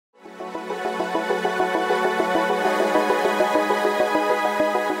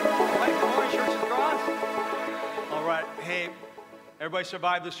Anybody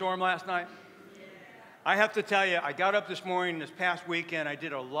survive the storm last night? I have to tell you, I got up this morning, this past weekend, I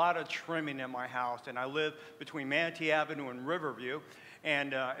did a lot of trimming in my house, and I live between Manatee Avenue and Riverview.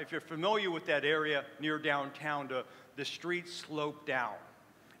 And if you're familiar with that area near downtown, the streets slope down.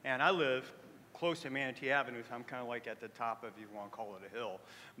 And I live close to Manatee Avenue, so I'm kind of like at the top, if you want to call it a hill.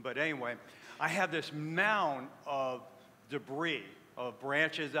 But anyway, I have this mound of debris, of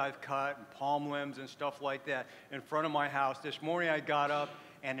branches I've cut, and palm limbs and stuff like that in front of my house. This morning I got up,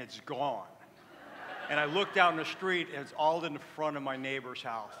 and it's gone. And I looked down the street, and it's all in the front of my neighbor's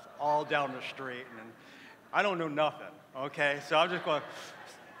house, all down the street. And I don't know nothing, okay? So I'm just going,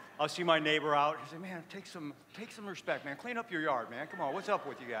 I'll see my neighbor out. He said, man, take some respect, man. Clean up your yard, man. Come on, what's up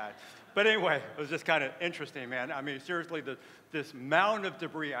with you guys? But anyway, it was just kind of interesting, man. I mean, seriously, this mound of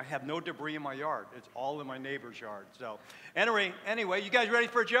debris, I have no debris in my yard. It's all in my neighbor's yard. So anyway, you guys ready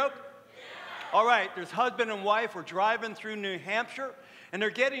for a joke? Yeah. All right, there's husband and wife. We're driving through New Hampshire, and they're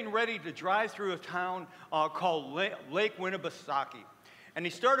getting ready to drive through a town called Lake Winnipesaukee. And they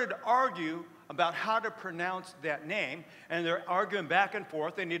started to argue about how to pronounce that name, and they're arguing back and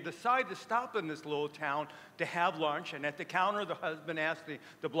forth, and they decide to stop in this little town to have lunch. And at the counter, the husband asked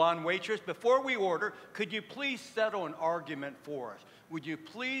the blonde waitress, before we order, could you please settle an argument for us? Would you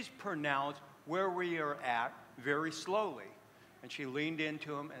please pronounce where we are at very slowly? And she leaned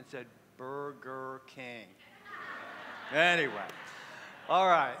into him and said, Burger King. Anyway, all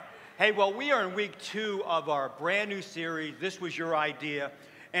right. Hey, well, we are in week 2 of our brand new series, This Was Your Idea.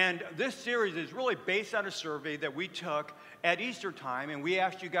 And this series is really based on a survey that we took at Easter time. And we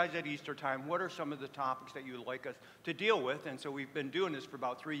asked you guys at Easter time, what are some of the topics that you would like us to deal with? And so we've been doing this for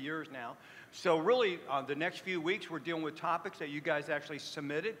about 3 years now. So really, the next few weeks, we're dealing with topics that you guys actually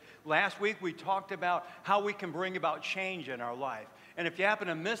submitted. Last week, we talked about how we can bring about change in our life. And if you happen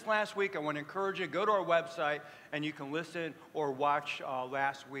to miss last week, I want to encourage you, go to our website, and you can listen or watch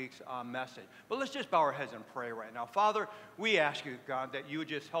last week's message. But let's just bow our heads and pray right now. Father, we ask you, God, that you would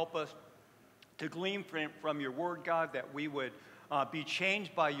just help us to glean from your word, God, that we would be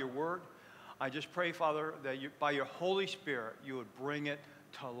changed by your word. I just pray, Father, that by your Holy Spirit, you would bring it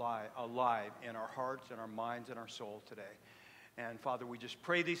to alive in our hearts and our minds and our souls today. And Father, we just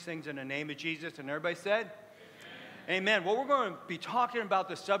pray these things in the name of Jesus. And everybody said? Amen. Well, we're going to be talking about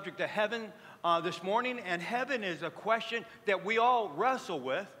the subject of heaven this morning, and heaven is a question that we all wrestle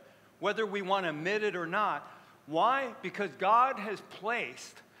with, whether we want to admit it or not. Why? Because God has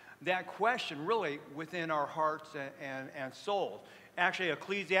placed that question really within our hearts and souls. Actually,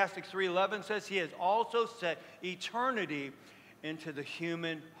 Ecclesiastes 3:11 says he has also set eternity into the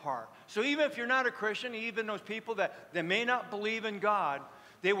human heart. So even if you're not a Christian, even those people that may not believe in God,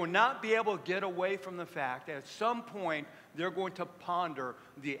 they will not be able to get away from the fact that at some point they're going to ponder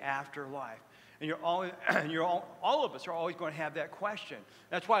the afterlife. And all of us are always going to have that question.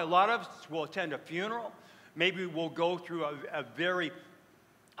 That's why a lot of us will attend a funeral. Maybe we'll go through a very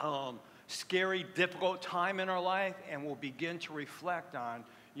scary, difficult time in our life, and we'll begin to reflect on,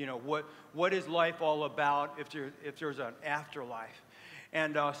 what is life all about if there's an afterlife.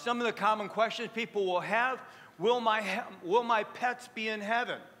 And some of the common questions people will have: Will my pets be in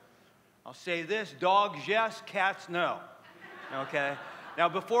heaven? I'll say this: dogs, yes; cats, no. Okay? Now,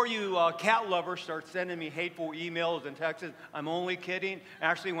 before you cat lovers start sending me hateful emails and texts, I'm only kidding.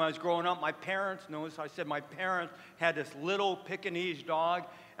 Actually, when I was growing up, my parents, notice I said my parents had this little Pekingese dog,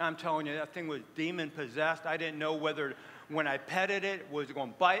 and I'm telling you, that thing was demon-possessed. I didn't know whether when I petted it, was it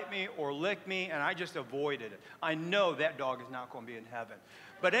going to bite me or lick me, and I just avoided it. I know that dog is not going to be in heaven.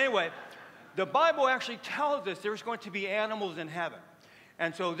 But anyway, the Bible actually tells us there's going to be animals in heaven.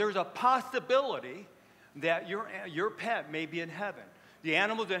 And so there's a possibility that your pet may be in heaven. The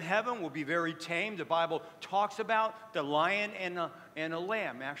animals in heaven will be very tame. The Bible talks about the lion and a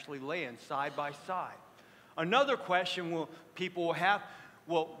lamb actually laying side by side. Another question people will have,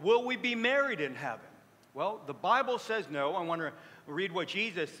 will we be married in heaven? Well, the Bible says no. I want to read what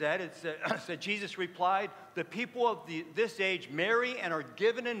Jesus said. It said Jesus replied, the people of this age marry and are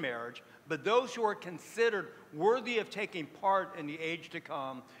given in marriage, but those who are considered worthy of taking part in the age to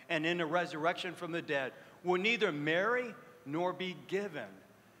come and in the resurrection from the dead will neither marry nor be given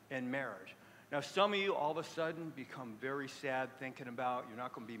in marriage. Now, some of you all of a sudden become very sad thinking about you're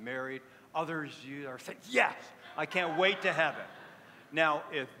not going to be married. Others, you are saying, yes, I can't wait to heaven. Now,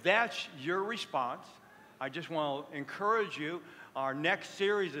 if that's your response, I just want to encourage you. Our next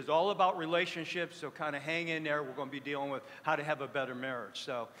series is all about relationships, so kind of hang in there. We're going to be dealing with how to have a better marriage.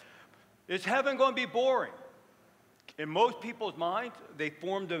 So, is heaven going to be boring? In most people's minds, they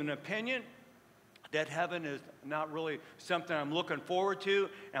formed an opinion that heaven is not really something I'm looking forward to.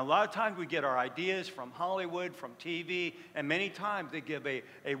 And a lot of times we get our ideas from Hollywood, from TV, and many times they give a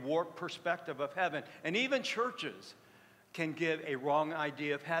warped perspective of heaven. And even churches can give a wrong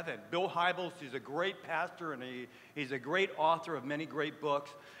idea of heaven. Bill Hybels, he's a great pastor, and he's a great author of many great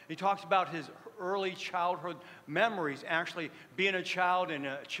books. He talks about his early childhood memories, actually being a child in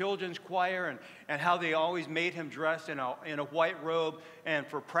a children's choir, and how they always made him dress in a white robe, and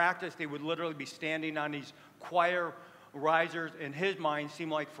for practice they would literally be standing on these choir risers. In his mind,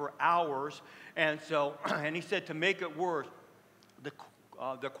 seemed like for hours. And so, and he said, to make it worse,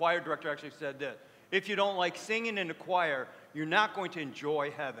 the choir director actually said this: if you don't like singing in the choir, you're not going to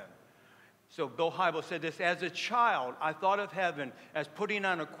enjoy heaven. So Bill Hybels said this: as a child, I thought of heaven as putting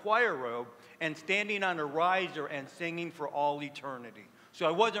on a choir robe and standing on a riser and singing for all eternity. So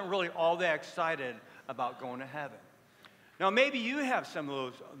I wasn't really all that excited about going to heaven. Now, maybe you have some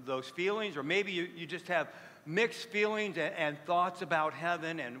of those feelings, or maybe you just have mixed feelings and thoughts about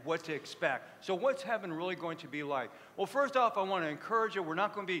heaven and what to expect. So what's heaven really going to be like? Well, first off, I want to encourage you, we're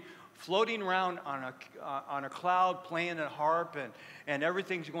not going to be floating around on a cloud playing a harp and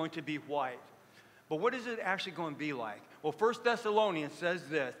everything's going to be white. But what is it actually going to be like? Well, 1 Thessalonians says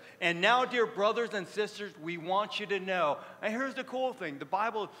this: and now, dear brothers and sisters, we want you to know. And here's the cool thing: the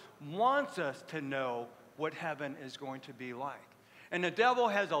Bible wants us to know what heaven is going to be like. And the devil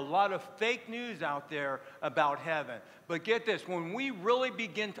has a lot of fake news out there about heaven. But get this, when we really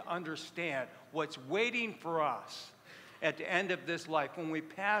begin to understand what's waiting for us at the end of this life, when we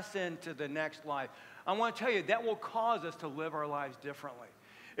pass into the next life, I want to tell you that will cause us to live our lives differently.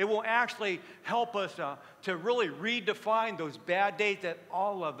 It will actually help us to really redefine those bad days that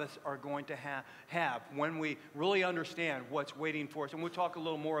all of us are going to have when we really understand what's waiting for us. And we'll talk a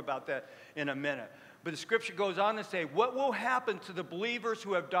little more about that in a minute. But the scripture goes on to say, what will happen to the believers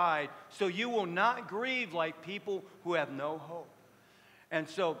who have died, so you will not grieve like people who have no hope. And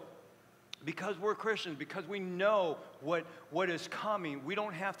so, because we're Christians, because we know what is coming, we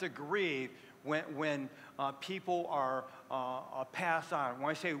don't have to grieve when people are passed on. When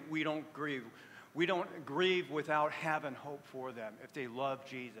I say we don't grieve without having hope for them if they love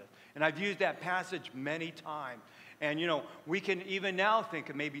Jesus. And I've used that passage many times. And, you know, we can even now think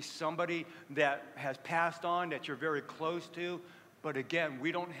of maybe somebody that has passed on that you're very close to. But again,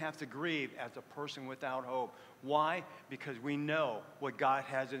 we don't have to grieve as a person without hope. Why? Because we know what God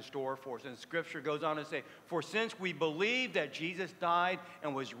has in store for us. And Scripture goes on to say, for since we believe that Jesus died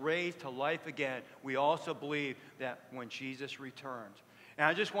and was raised to life again, we also believe that when Jesus returns. And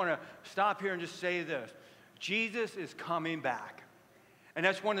I just want to stop here and just say this: Jesus is coming back. And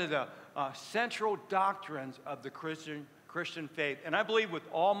that's one of the central doctrines of the Christian faith. And I believe with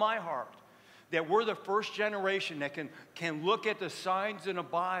all my heart that we're the first generation that can look at the signs in the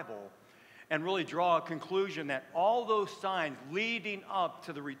Bible and really draw a conclusion that all those signs leading up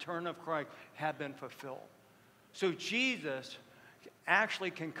to the return of Christ have been fulfilled. So Jesus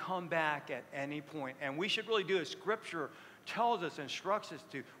actually can come back at any point. And we should really do as Scripture tells us, instructs us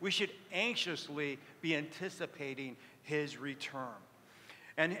to. We should anxiously be anticipating his return.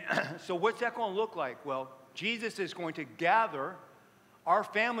 And so what's that going to look like? Well, Jesus is going to gather our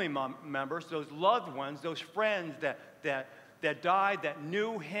family members, those loved ones, those friends that died, that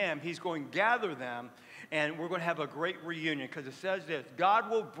knew him. He's going to gather them, and we're going to have a great reunion, because it says this: God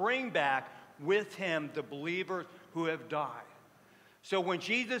will bring back with him the believers who have died. So when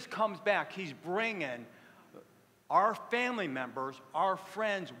Jesus comes back, he's bringing our family members, our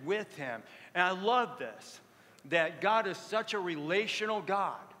friends with him. And I love this, that God is such a relational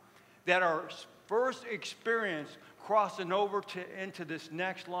God, that our first experience crossing over into this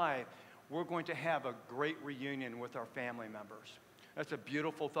next life, we're going to have a great reunion with our family members. That's a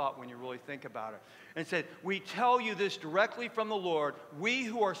beautiful thought when you really think about it. And it said, we tell you this directly from the Lord: we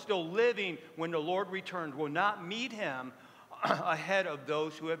who are still living when the Lord returns will not meet him ahead of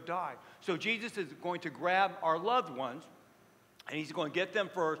those who have died. So Jesus is going to grab our loved ones, and he's going to get them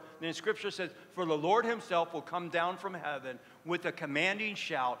first. And then Scripture says, for the Lord himself will come down from heaven with a commanding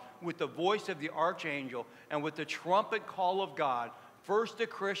shout, with the voice of the archangel, and with the trumpet call of God. First, the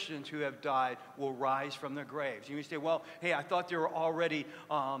Christians who have died will rise from their graves. You may say, well, hey, I thought they were already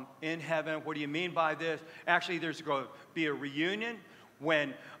in heaven. What do you mean by this? Actually, there's going to be a reunion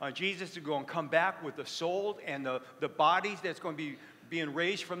when Jesus is going to come back with the souls and the bodies that's going to be being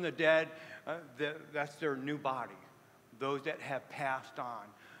raised from the dead. That's their new body, those that have passed on.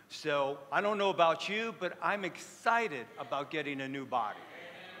 So I don't know about you, but I'm excited about getting a new body.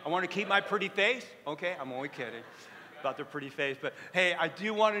 I want to keep my pretty face. Okay, I'm only kidding about their pretty face. But hey, I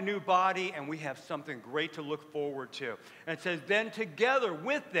do want a new body, and we have something great to look forward to. And it says, then together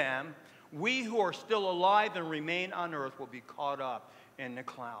with them, we who are still alive and remain on earth will be caught up in the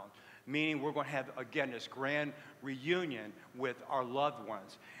cloud. Meaning we're going to have, again, this grand reunion with our loved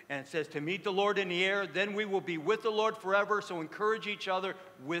ones. And it says, to meet the Lord in the air, then we will be with the Lord forever. So encourage each other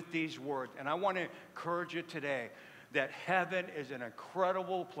with these words. And I want to encourage you today that heaven is an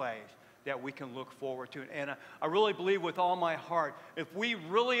incredible place that we can look forward to. And I really believe with all my heart, if we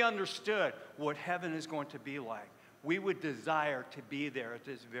really understood what heaven is going to be like, we would desire to be there at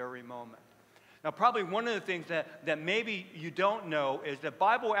this very moment. Now, probably one of the things that maybe you don't know is the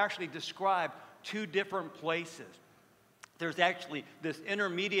Bible actually describes two different places. There's actually this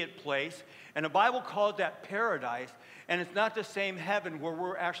intermediate place, and the Bible calls that paradise, and it's not the same heaven where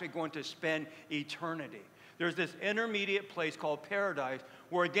we're actually going to spend eternity. There's this intermediate place called paradise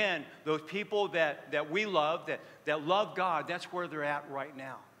where, again, those people that we love, that love God, that's where they're at right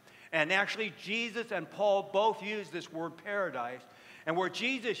now. And actually, Jesus and Paul both use this word paradise. And where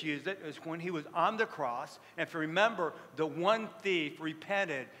Jesus used it is when he was on the cross. And if you remember, the one thief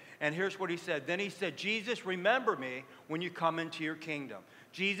repented. And here's what he said. Then he said, Jesus, remember me when you come into your kingdom.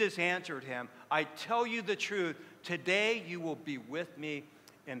 Jesus answered him, I tell you the truth, today you will be with me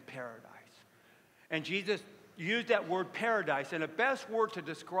in paradise. And Jesus used that word paradise, and the best word to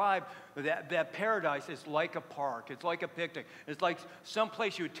describe that paradise is like a park. It's like a picnic. It's like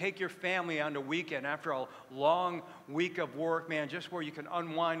someplace you would take your family on the weekend after a long week of work, man, just where you can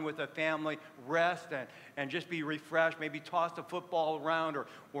unwind with the family, rest, and just be refreshed, maybe toss the football around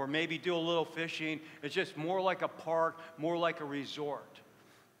or maybe do a little fishing. It's just more like a park, more like a resort.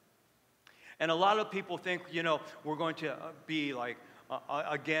 And a lot of people think, we're going to be like,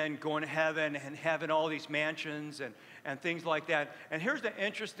 again, going to heaven and having all these mansions and things like that. And here's the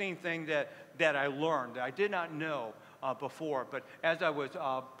interesting thing that I learned that I did not know before, but as I was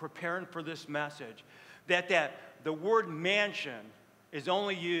preparing for this message, that the word mansion is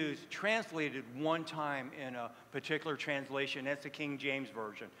only translated one time in a particular translation. That's the King James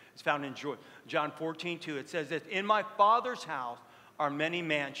Version. It's found in John 14:2. It says this, in my Father's house are many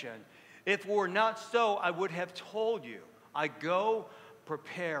mansions. If it were not so, I would have told you. I go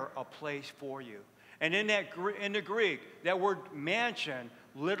prepare a place for you. And in the Greek, that word mansion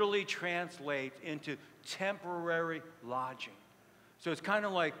literally translates into temporary lodging. So it's kind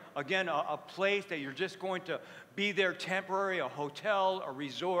of like, again, a place that you're just going to be there temporary, a hotel, a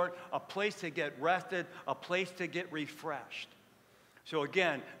resort, a place to get rested, a place to get refreshed. So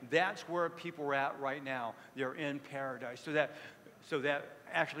again, that's where people are at right now. They're in paradise. So that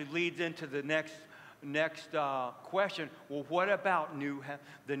actually leads into the next question. Well, what about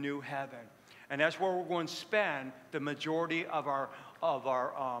the new heaven? And that's where we're going to spend the majority of our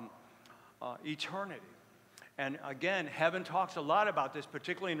eternity. And again, heaven talks a lot about this,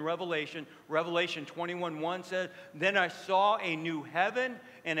 particularly in Revelation. Revelation 21:1 says, then I saw a new heaven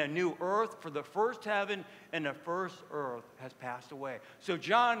and a new earth, for the first heaven and the first earth has passed away. So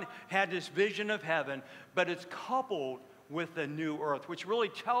John had this vision of heaven, but it's coupled with the new earth, which really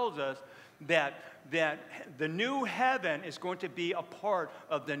tells us that the new heaven is going to be a part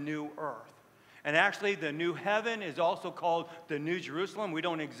of the new earth. And actually, the new heaven is also called the New Jerusalem. We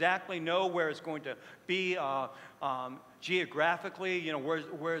don't exactly know where it's going to be geographically,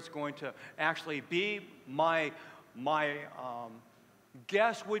 where it's going to actually be. My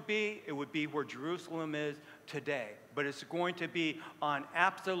guess would be, it would be where Jerusalem is today. But it's going to be on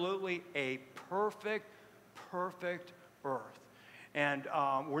absolutely a perfect earth. And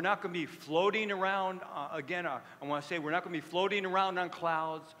we're not going to be floating around, again, I want to say we're not going to be floating around on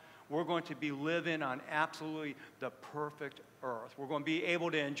clouds. We're going to be living on absolutely the perfect earth. We're going to be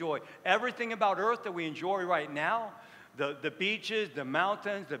able to enjoy everything about earth that we enjoy right now, the beaches, the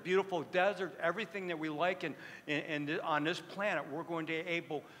mountains, the beautiful desert, everything that we like on this planet. We're going to be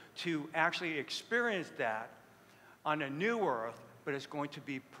able to actually experience that on a new earth, but it's going to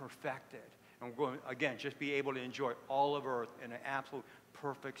be perfected. And we're going to, again, just be able to enjoy all of earth in an absolute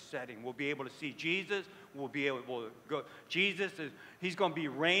perfect setting. We'll be able to see Jesus. We'll be able to go. He's going to be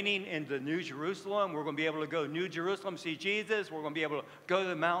reigning in the New Jerusalem. We're going to be able to go to New Jerusalem, see Jesus. We're going to be able to go to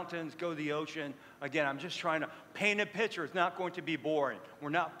the mountains, go to the ocean. Again, I'm just trying to paint a picture. It's not going to be boring. We're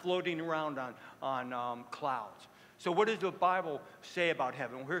not floating around on clouds. So what does the Bible say about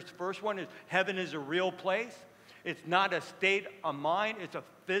heaven? Well, here's the first one: is heaven is a real place. It's not a state of mind. It's a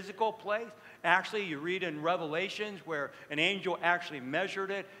physical place. Actually, you read in Revelations where an angel actually measured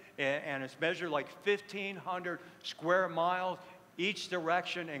it, and it's measured like 1,500 square miles each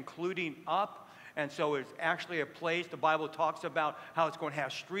direction, including up. And so it's actually a place, the Bible talks about how it's going to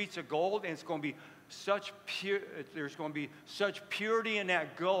have streets of gold, and it's going to be there's going to be such purity in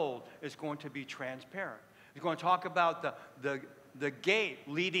that gold, it's going to be transparent. It's going to talk about the gate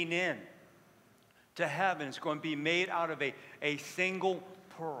leading in to heaven is going to be made out of a single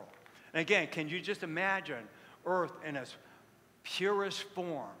pearl. And again, can you just imagine earth in its purest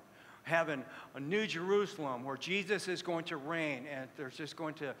form, having a New Jerusalem where Jesus is going to reign, and there's just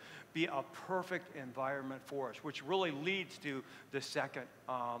going to be a perfect environment for us, which really leads to the second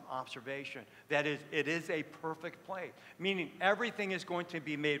observation. That is, it is a perfect place, meaning everything is going to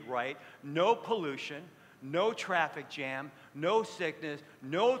be made right, no pollution, no traffic jam, no sickness,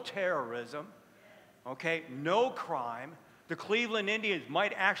 no terrorism, okay, no crime. The Cleveland Indians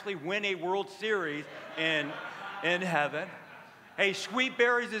might actually win a World Series in heaven. Hey, sweet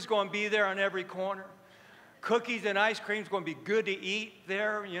berries is going to be there on every corner. Cookies and ice cream is going to be good to eat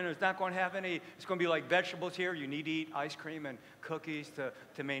there. You know, it's not going to have any, it's going to be like vegetables here. You need to eat ice cream and cookies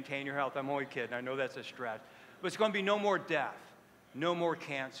to maintain your health. I'm only kidding. I know that's a stretch. But it's going to be no more death, no more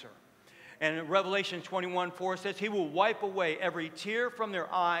cancer. And in Revelation 21:4 says, he will wipe away every tear from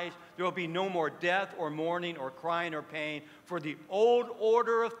their eyes. There will be no more death or mourning or crying or pain, for the old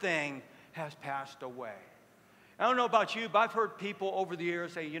order of things has passed away. I don't know about you, but I've heard people over the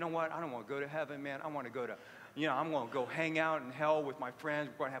years say, you know what, I don't want to go to heaven, man. I want to go to, I'm going to go hang out in hell with my friends.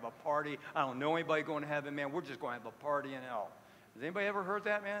 We're going to have a party. I don't know anybody going to heaven, man. We're just going to have a party in hell. Has anybody ever heard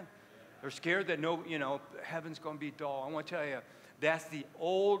that, man? They're scared that heaven's going to be dull. I want to tell you, that's the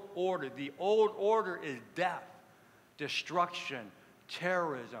old order. The old order is death, destruction,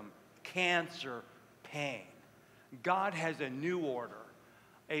 terrorism, cancer, pain. God has a new order,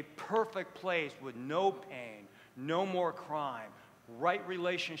 a perfect place with no pain, no more crime, right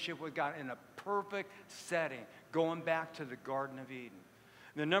relationship with God in a perfect setting, going back to the Garden of Eden.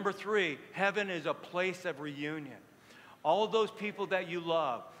 And then number 3, heaven is a place of reunion. All of those people that you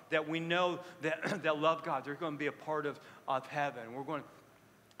love, that we know that love God, they're going to be a part of heaven. We're going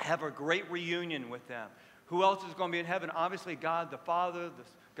to have a great reunion with them. Who else is going to be in heaven? Obviously, God the Father,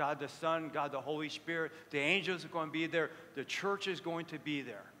 God the Son, God the Holy Spirit. The angels are going to be there. The church is going to be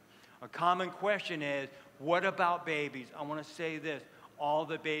there. A common question is, what about babies? I want to say this. All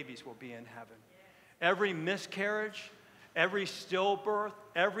the babies will be in heaven. Every miscarriage, every stillbirth,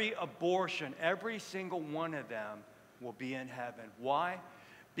 every abortion, every single one of them will be in heaven. Why?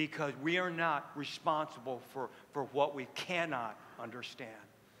 Because we are not responsible for what we cannot understand.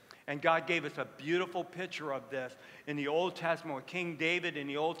 And God gave us a beautiful picture of this in the Old Testament. With King David in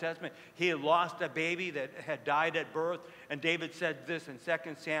the Old Testament, he had lost a baby that had died at birth. And David said this in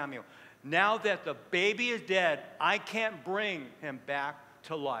 2 Samuel, now that the baby is dead, I can't bring him back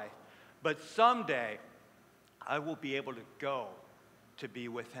to life. But someday, I will be able to go to be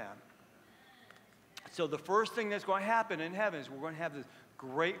with him. So the first thing that's going to happen in heaven is we're going to have this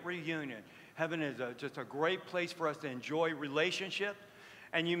great reunion. Heaven is just a great place for us to enjoy relationships.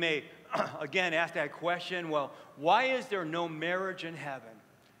 And you may, again, ask that question, well, why is there no marriage in heaven?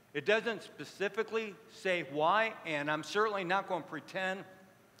 It doesn't specifically say why, and I'm certainly not going to pretend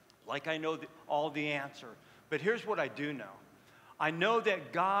like I know all the answer. But here's what I do know. I know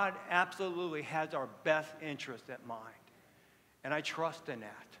that God absolutely has our best interest at mind, and I trust in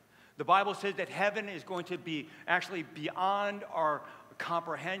that. The Bible says that heaven is going to be actually beyond our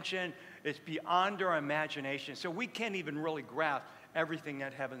comprehension. It's beyond our imagination. So we can't even really grasp everything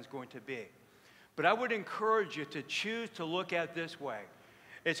that heaven's going to be. But I would encourage you to choose to look at it this way.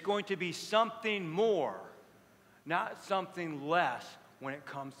 It's going to be something more, not something less when it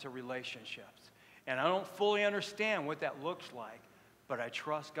comes to relationships. And I don't fully understand what that looks like, but I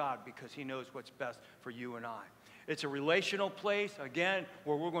trust God because he knows what's best for you and I. It's a relational place, again,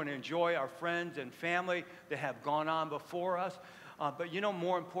 where we're going to enjoy our friends and family that have gone on before us. But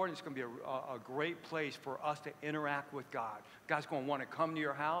more important, it's going to be a great place for us to interact with God. God's going to want to come to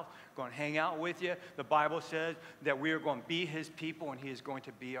your house, going to hang out with you. The Bible says that we are going to be his people and he is going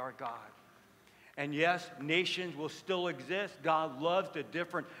to be our God. And yes, nations will still exist. God loves the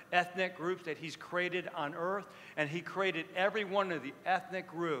different ethnic groups that he's created on earth, and he created every one of the ethnic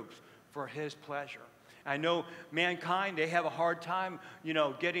groups for his pleasure. I know mankind, they have a hard time,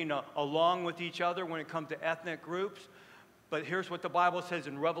 getting along with each other when it comes to ethnic groups. But here's what the Bible says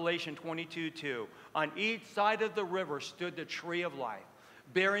in Revelation 22:2. On each side of the river stood the tree of life,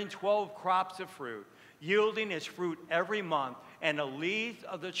 bearing 12 crops of fruit, yielding its fruit every month, and the leaves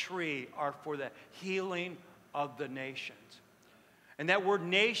of the tree are for the healing of the nations. And that word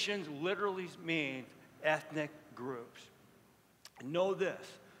nations literally means ethnic groups. Know this,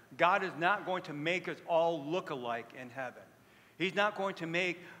 God is not going to make us all look alike in heaven. He's not going to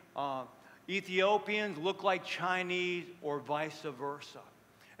make Ethiopians look like Chinese or vice versa.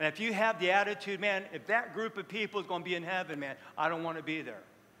 And if you have the attitude, man, if that group of people is going to be in heaven, man, I don't want to be there.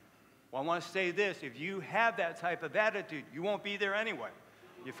 Well, I want to say this. If you have that type of attitude, you won't be there anyway.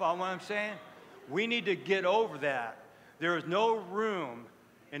 You follow what I'm saying? We need to get over that. There is no room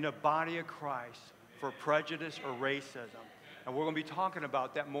in the body of Christ for prejudice or racism. And we're going to be talking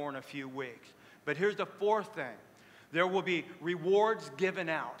about that more in a few weeks. But here's the fourth thing. There will be rewards given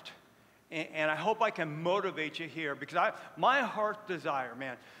out. And I hope I can motivate you here, because my heart's desire,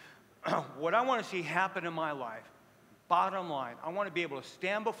 man, what I want to see happen in my life, bottom line, I want to be able to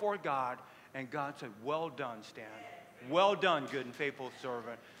stand before God and God said, well done, Stan. Well done, good and faithful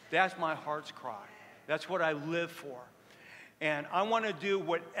servant. That's my heart's cry. That's what I live for. And I want to do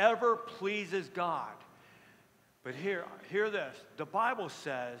whatever pleases God. But hear this. The Bible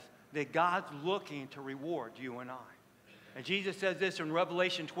says that God's looking to reward you and I. And Jesus says this in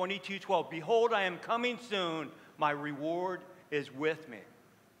Revelation 22:12, behold, I am coming soon. My reward is with me.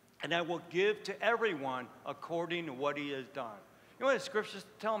 And I will give to everyone according to what he has done. You know what the scriptures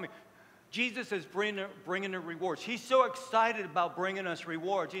tell me? Jesus is bringing the rewards. He's so excited about bringing us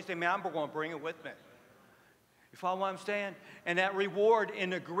rewards. He said, man, I'm going to bring it with me. You follow what I'm saying? And that reward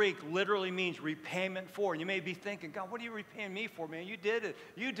in the Greek literally means repayment for. And you may be thinking, God, what are you repaying me for, man? You did it.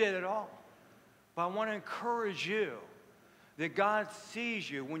 You did it all. But I want to encourage you that God sees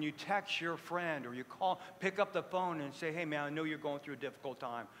you when you text your friend or you pick up the phone and say, hey, man, I know you're going through a difficult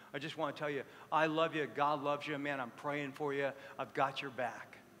time. I just want to tell you, I love you. God loves you. Man, I'm praying for you. I've got your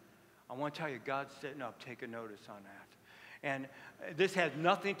back. I want to tell you, God's sitting up, taking notice on that. And this has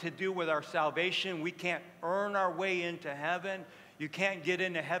nothing to do with our salvation. We can't earn our way into heaven. You can't get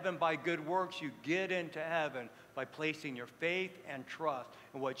into heaven by good works. You get into heaven by placing your faith and trust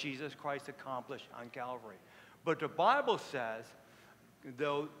in what Jesus Christ accomplished on Calvary. But the Bible says,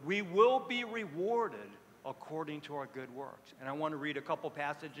 though, we will be rewarded according to our good works. And I want to read a couple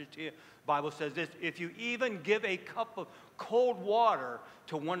passages to you. The Bible says this, if you even give a cup of cold water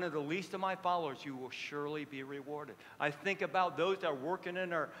to one of the least of my followers, you will surely be rewarded. I think about those that are working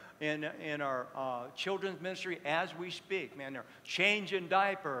in our children's ministry as we speak. Man, they're changing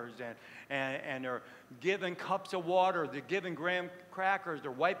diapers and they're giving cups of water. They're giving graham crackers.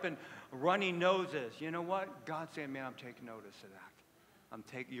 They're wiping runny noses. You know what? God's saying, man, I'm taking notice of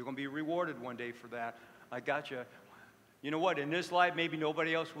that. You're going to be rewarded one day for that. I got you. You know what? In this life, maybe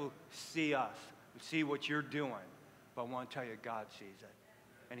nobody else will see us, see what you're doing. But I want to tell you, God sees it.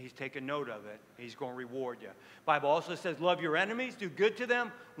 And he's taking note of it. He's going to reward you. The Bible also says, love your enemies, do good to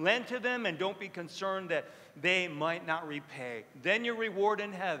them, lend to them, and don't be concerned that they might not repay. Then your reward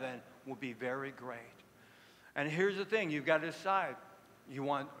in heaven will be very great. And here's the thing. You've got to decide. You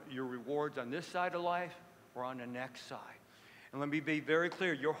want your rewards on this side of life or on the next side? And let me be very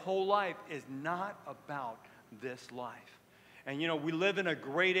clear, your whole life is not about this life. And you know, we live in a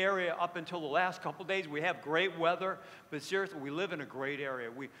great area up until the last couple days. We have great weather, but seriously, we live in a great area.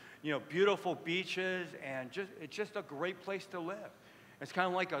 Beautiful beaches, and it's just a great place to live. It's kind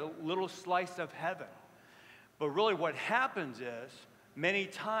of like a little slice of heaven. But really what happens is, many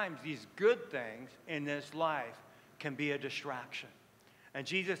times these good things in this life can be a distraction. And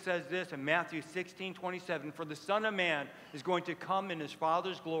Jesus says this in Matthew 16:27, for the Son of Man is going to come in his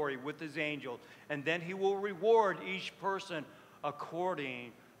Father's glory with his angels, and then he will reward each person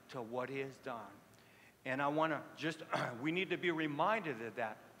according to what he has done. And I want to we need to be reminded of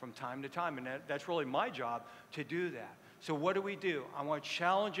that from time to time, and that's really my job to do that. So what do? I want to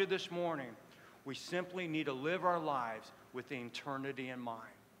challenge you this morning. We simply need to live our lives with eternity in mind.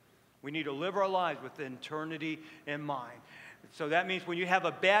 We need to live our lives with eternity in mind. So that means when you have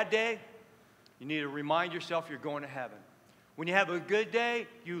a bad day, you need to remind yourself you're going to heaven. When you have a good day,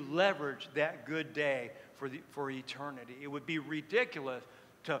 you leverage that good day for eternity. It would be ridiculous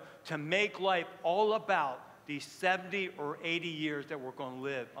to make life all about these 70 or 80 years that we're going to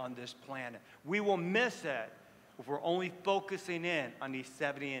live on this planet. We will miss it if we're only focusing in on these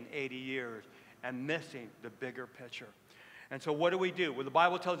 70 and 80 years and missing the bigger picture. And so what do? Well, the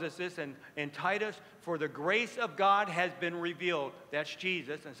Bible tells us this in Titus, for the grace of God has been revealed. That's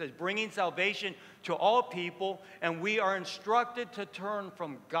Jesus. And it says, bringing salvation to all people, and we are instructed to turn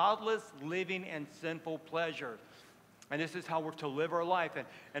from godless living and sinful pleasures. And this is how we're to live our life.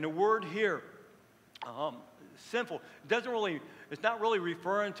 And the word here, sinful, it's not really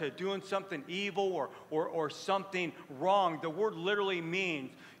referring to doing something evil or something wrong. The word literally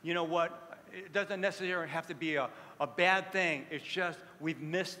means, you know what? It doesn't necessarily have to be a bad thing. It's just we've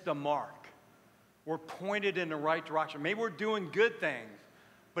missed the mark. We're pointed in the right direction. Maybe we're doing good things,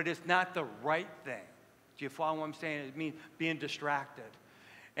 but it's not the right thing. Do you follow what I'm saying? It means being distracted.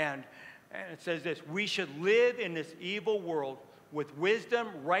 And it says this, we should live in this evil world with wisdom,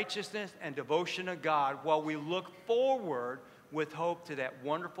 righteousness, and devotion to God while we look forward with hope to that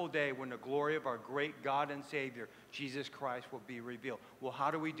wonderful day when the glory of our great God and Savior, Jesus Christ, will be revealed. Well,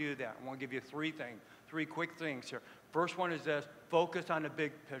 how do we do that? I want to give you three quick things here. First one is this: focus on the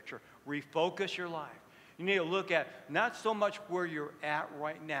big picture. Refocus your life. You need to look at not so much where you're at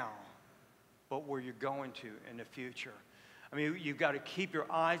right now, but where you're going to in the future. I mean, you've got to keep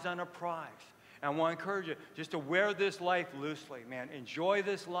your eyes on a prize. And I want to encourage you just to wear this life loosely, man. Enjoy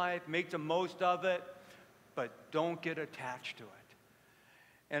this life, make the most of it, but don't get attached to it.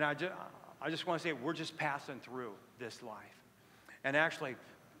 And I just want to say, we're just passing through this life. And actually,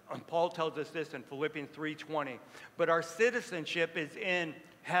 Paul tells us this in Philippians 3:20, but our citizenship is in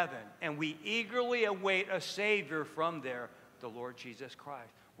heaven, and we eagerly await a Savior from there, the Lord Jesus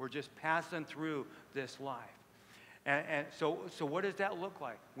Christ. We're just passing through this life. And so what does that look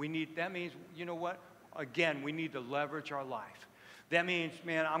like? That means, you know what? Again, we need to leverage our life. That means,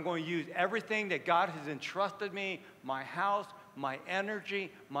 man, I'm going to use everything that God has entrusted me, my house, my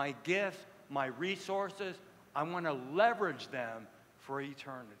energy, my gifts, my resources. I want to leverage them for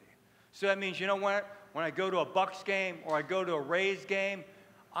eternity. So that means, you know what? When I go to a Bucks game or I go to a Rays game,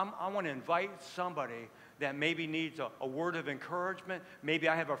 I want to invite somebody that maybe needs a word of encouragement. Maybe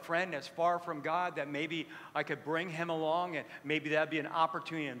I have a friend that's far from God that maybe I could bring him along, and maybe that'd be an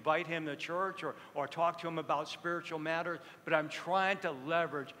opportunity to invite him to church or talk to him about spiritual matters. But I'm trying to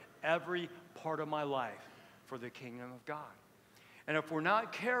leverage every part of my life for the kingdom of God. And if we're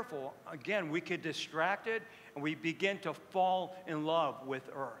not careful, again, we get distracted and we begin to fall in love with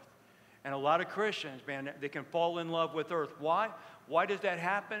earth. And a lot of Christians, man, they can fall in love with earth. Why? Why does that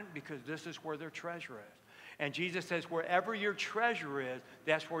happen? Because this is where their treasure is. And Jesus says, wherever your treasure is,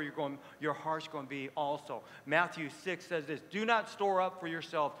 that's where your heart's going to be also. Matthew 6 says this: do not store up for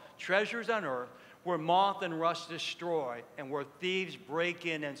yourself treasures on earth, where moth and rust destroy, and where thieves break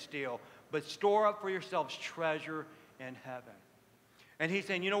in and steal. But store up for yourselves treasure in heaven. And he's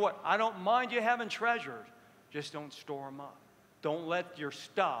saying, you know what? I don't mind you having treasures. Just don't store them up. Don't let your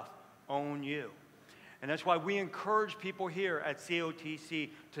stuff own you. And that's why we encourage people here at COTC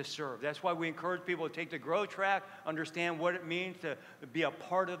to serve. That's why we encourage people to take the growth track, understand what it means to be a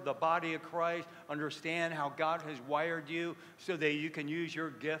part of the body of Christ, understand how God has wired you so that you can use your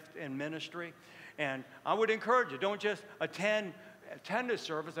gift in ministry. And I would encourage you, don't just attend a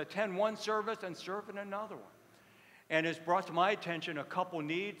service, attend one service and serve in another one. And it's brought to my attention a couple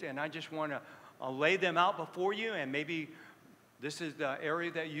needs, and I just want to lay them out before you, and maybe this is the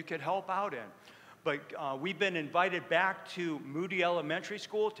area that you could help out in. But we've been invited back to Moody Elementary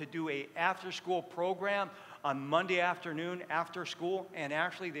School to do an after-school program on Monday afternoon after school, and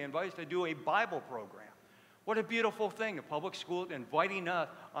actually they invited us to do a Bible program. What a beautiful thing, a public school inviting us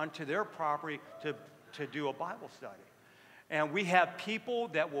onto their property to do a Bible study. And we have people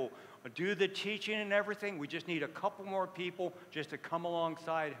that will do the teaching and everything. We just need a couple more people just to come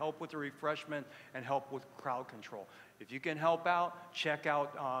alongside, help with the refreshment, and help with crowd control. If you can help out, check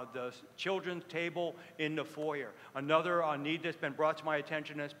out the children's table in the foyer. Another need that's been brought to my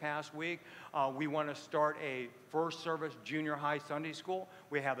attention this past week, we want to start a first service junior high Sunday school.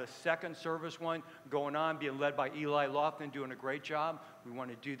 We have a second service one going on, being led by Eli Lofton, doing a great job. We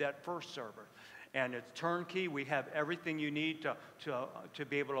want to do that first service. And it's turnkey. We have everything you need to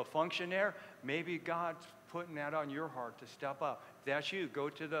be able to function there. Maybe God's putting that on your heart to step up. If that's you, go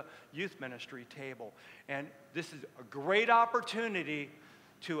to the youth ministry table. And this is a great opportunity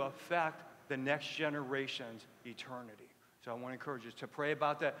to affect the next generation's eternity. So I want to encourage you to pray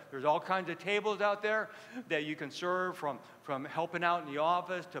about that. There's all kinds of tables out there that you can serve, from helping out in the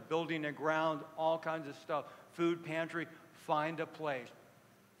office to building the ground, all kinds of stuff. Food pantry, find a place.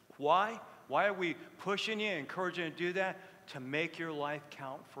 Why? Why are we pushing you, encouraging you to do that? To make your life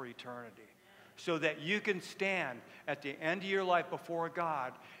count for eternity. So that you can stand at the end of your life before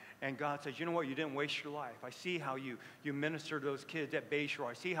God, and God says, you know what, you didn't waste your life. I see how you minister to those kids at Bayshore.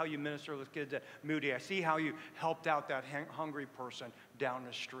 I see how you minister to those kids at Moody. I see how you helped out that hungry person down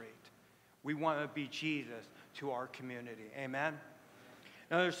the street. We want to be Jesus to our community. Amen?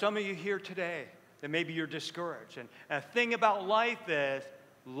 Now, there's some of you here today that maybe you're discouraged. And the thing about life is,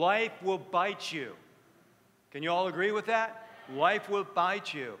 life will bite you. Can you all agree with that? Life will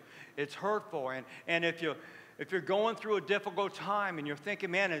bite you. It's hurtful. And if you're going through a difficult time and you're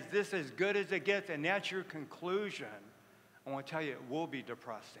thinking, man, is this as good as it gets? And that's your conclusion. I want to tell you, it will be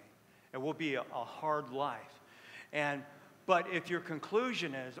depressing. It will be a hard life. But if your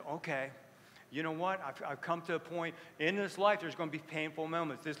conclusion is, okay, you know what? I've come to a point in this life, there's going to be painful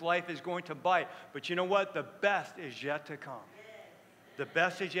moments. This life is going to bite. But you know what? The best is yet to come. The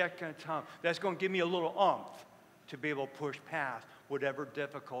best is yet to come. That's going to give me a little oomph to be able to push past whatever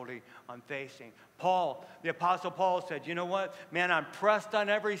difficulty I'm facing. Paul, the Apostle Paul said, you know what? Man, I'm pressed on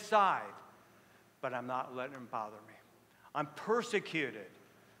every side, but I'm not letting them bother me. I'm persecuted,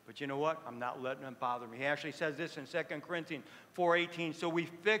 but you know what? I'm not letting them bother me. He actually says this in 2 Corinthians 4:18. So we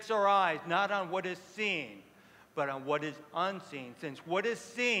fix our eyes not on what is seen, but on what is unseen. Since what is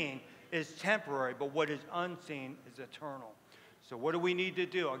seen is temporary, but what is unseen is eternal. So what do we need to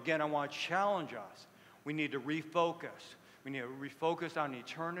do? Again, I want to challenge us. We need to refocus. We need to refocus on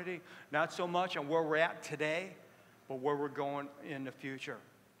eternity, not so much on where we're at today, but where we're going in the future.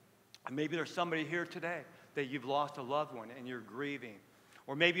 And maybe there's somebody here today that you've lost a loved one and you're grieving.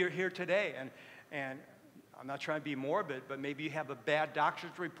 Or maybe you're here today and I'm not trying to be morbid, but maybe you have a bad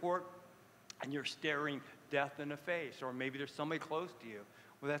doctor's report and you're staring death in the face. Or maybe there's somebody close to you.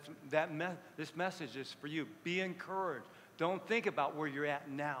 Well, this message is for you. Be encouraged. Don't think about where you're at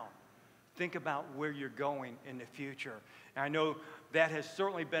now. Think about where you're going in the future. And I know that has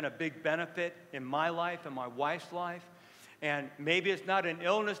certainly been a big benefit in my life and my wife's life. And maybe it's not an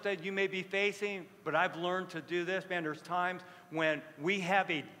illness that you may be facing, but I've learned to do this. Man, there's times when we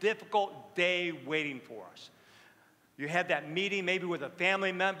have a difficult day waiting for us. You have that meeting maybe with a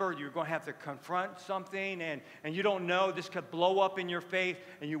family member, you're going to have to confront something, and you don't know, this could blow up in your face,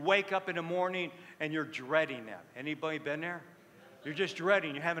 and you wake up in the morning and you're dreading that. Anybody been there? You're just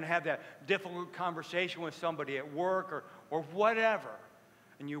dreading. You haven't had that difficult conversation with somebody at work or whatever,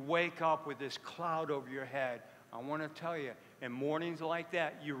 and you wake up with this cloud over your head. I want to tell you, in mornings like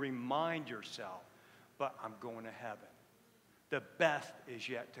that, you remind yourself, but I'm going to heaven. The best is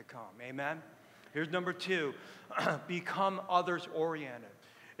yet to come. Amen? Here's number 2, become others-oriented.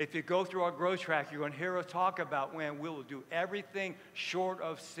 If you go through our growth track, you're going to hear us talk about when we will do everything short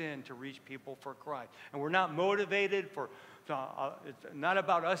of sin to reach people for Christ. And we're not motivated it's not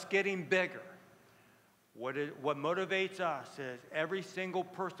about us getting bigger. What motivates us is every single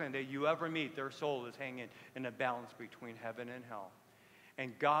person that you ever meet, their soul is hanging in a balance between heaven and hell.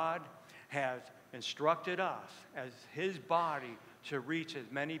 And God has instructed us as his body to reach as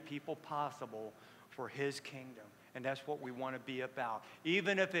many people possible for his kingdom. And that's what we want to be about.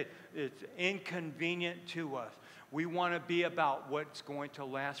 Even if it's inconvenient to us, we want to be about what's going to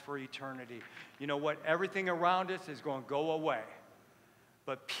last for eternity. You know what? Everything around us is going to go away.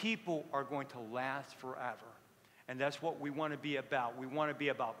 But people are going to last forever. And that's what we want to be about. We want to be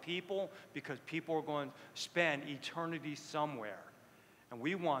about people because people are going to spend eternity somewhere. And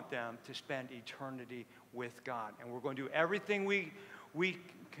we want them to spend eternity with God. And we're going to do everything we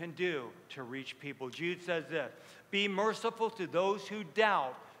can do to reach people. Jude says this, be merciful to those who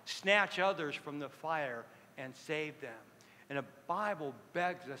doubt, snatch others from the fire, and save them. And the Bible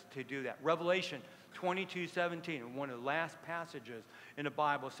begs us to do that. Revelation 22:17, one of the last passages in the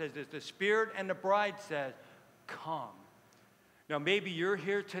Bible, says this, the Spirit and the bride says, come. Now, maybe you're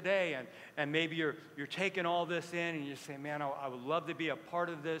here today, and maybe you're taking all this in, and you're saying, man, I would love to be a part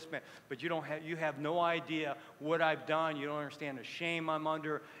of this, man, but you have no idea what I've done. You don't understand the shame I'm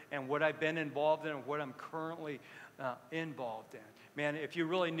under and what I've been involved in and what I'm currently involved in. Man, if you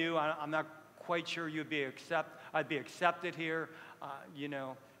really knew, I'm not quite sure I'd be accepted here,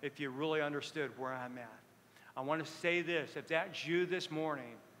 if you really understood where I'm at. I want to say this, if that's you this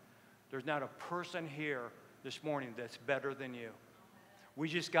morning, there's not a person here this morning that's better than you. We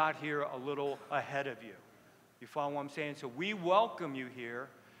just got here a little ahead of you. You follow what I'm saying? So we welcome you here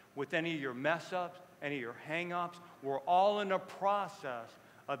with any of your mess-ups, any of your hang-ups. We're all in the process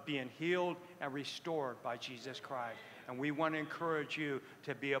of being healed and restored by Jesus Christ. And we want to encourage you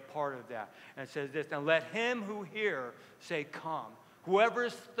to be a part of that. And it says this, and let him who hear say, come. Whoever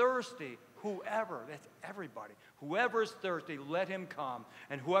is thirsty, whoever, that's everybody. Whoever is thirsty, let him come.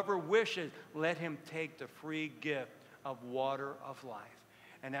 And whoever wishes, let him take the free gift of water of life.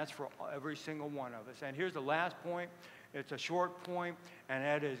 And that's for every single one of us. And here's the last point. It's a short point, and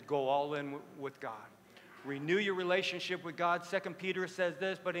that is go all in with God. Renew your relationship with God. 2 Peter says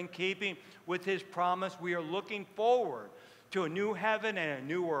this, but in keeping with his promise, we are looking forward to a new heaven and a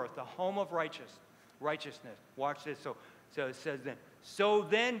new earth, a home of righteousness. Watch this. So it says then, so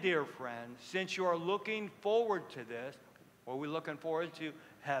then, dear friends, since you are looking forward to this, what are we looking forward to?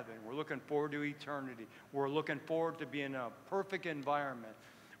 Heaven. We're looking forward to eternity. We're looking forward to being in a perfect environment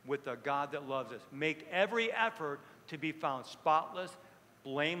with a God that loves us. Make every effort to be found spotless,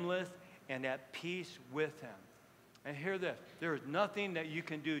 blameless, and at peace with him. And hear this, there is nothing that you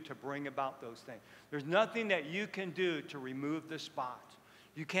can do to bring about those things. There's nothing that you can do to remove the spots.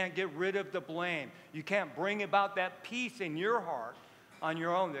 You can't get rid of the blame. You can't bring about that peace in your heart on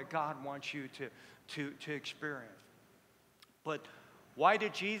your own that God wants you to experience. But why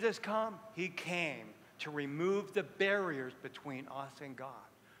did Jesus come? He came to remove the barriers between us and God,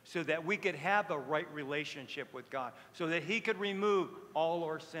 so that we could have a right relationship with God, so that he could remove all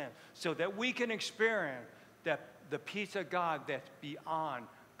our sin, so that we can experience the peace of God that's beyond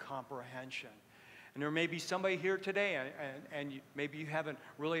comprehension. And there may be somebody here today, and maybe you haven't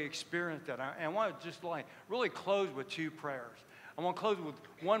really experienced that. And I want to just really close with two prayers. I want to close with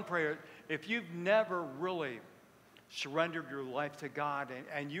one prayer. If you've never really surrendered your life to God,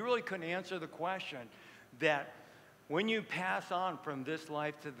 and you really couldn't answer the question that when you pass on from this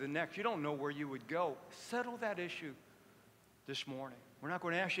life to the next, you don't know where you would go, settle that issue this morning. We're not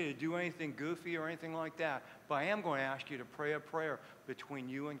going to ask you to do anything goofy or anything like that, but I am going to ask you to pray a prayer between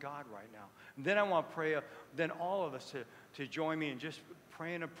you and God right now. And then I want to pray, then all of us to join me in just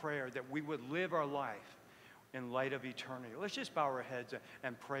praying a prayer that we would live our life in light of eternity. Let's just bow our heads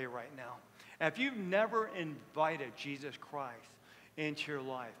and pray right now. And if you've never invited Jesus Christ into your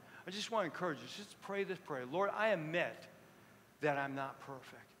life, I just want to encourage you, just pray this prayer. Lord, I admit that I'm not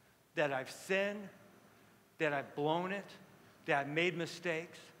perfect, that I've sinned, that I've blown it, that I've made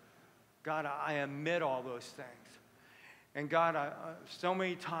mistakes. God, I admit all those things. And God, so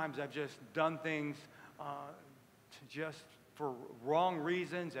many times I've just done things just for wrong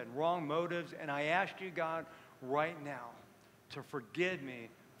reasons and wrong motives. And I ask you, God, right now to forgive me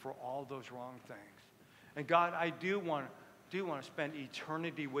for all those wrong things. And God, I do want to spend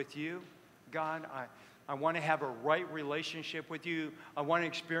eternity with you. God, I want to have a right relationship with you. I want to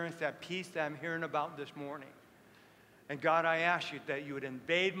experience that peace that I'm hearing about this morning. And God, I ask you that you would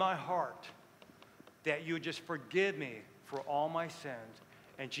invade my heart, that you would just forgive me for all my sins.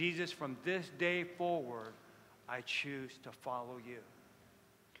 And Jesus, from this day forward, I choose to follow you.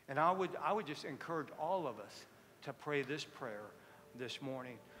 And I would just encourage all of us to pray this prayer this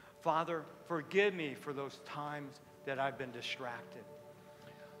morning. Father, forgive me for those times that I've been distracted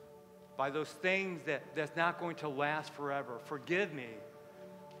by those things that's not going to last forever. Forgive me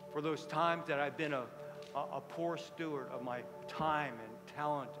for those times that I've been a poor steward of my time and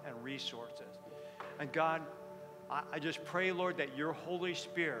talent and resources. And God, I just pray, Lord, that your Holy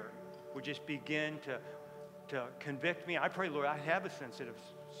Spirit would just begin to convict me. I pray, Lord, I have a sensitive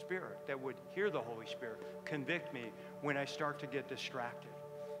spirit that would hear the Holy Spirit convict me when I start to get distracted.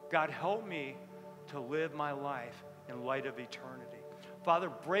 God, help me to live my life in light of eternity. Father,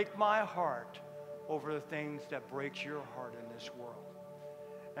 break my heart over the things that breaks your heart in this world.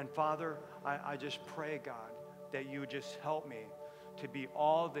 And Father, I just pray, God, that you would just help me to be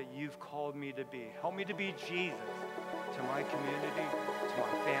all that you've called me to be. Help me to be Jesus to my community, to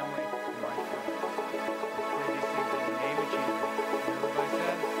my family, and my friends.